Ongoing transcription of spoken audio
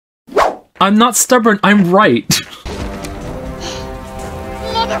I'm not stubborn, I'm right.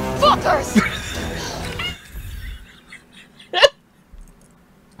 Motherfuckers!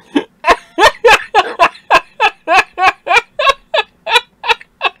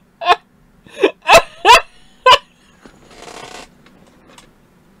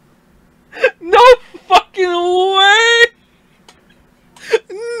 No fucking way!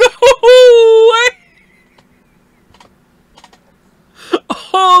 No way!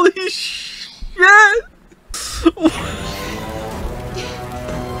 Holy shit!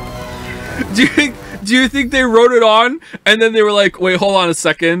 Do you think they wrote it on and then they were like, wait, hold on a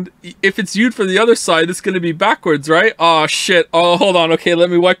second. If it's viewed from the other side, it's gonna be backwards, right? Oh shit. Oh, hold on. Okay, let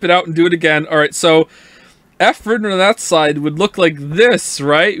me wipe it out and do it again. Alright, so F written on that side would look like this,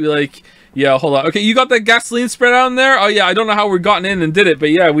 right? Like, yeah, hold on. Okay, you got that gasoline spread out in there? Oh yeah, I don't know how we gotten in and did it, but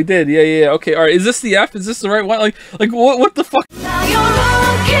yeah, we did. Yeah. Okay, alright. Is this the F? Is this the right one? Like what the fuck? Now you're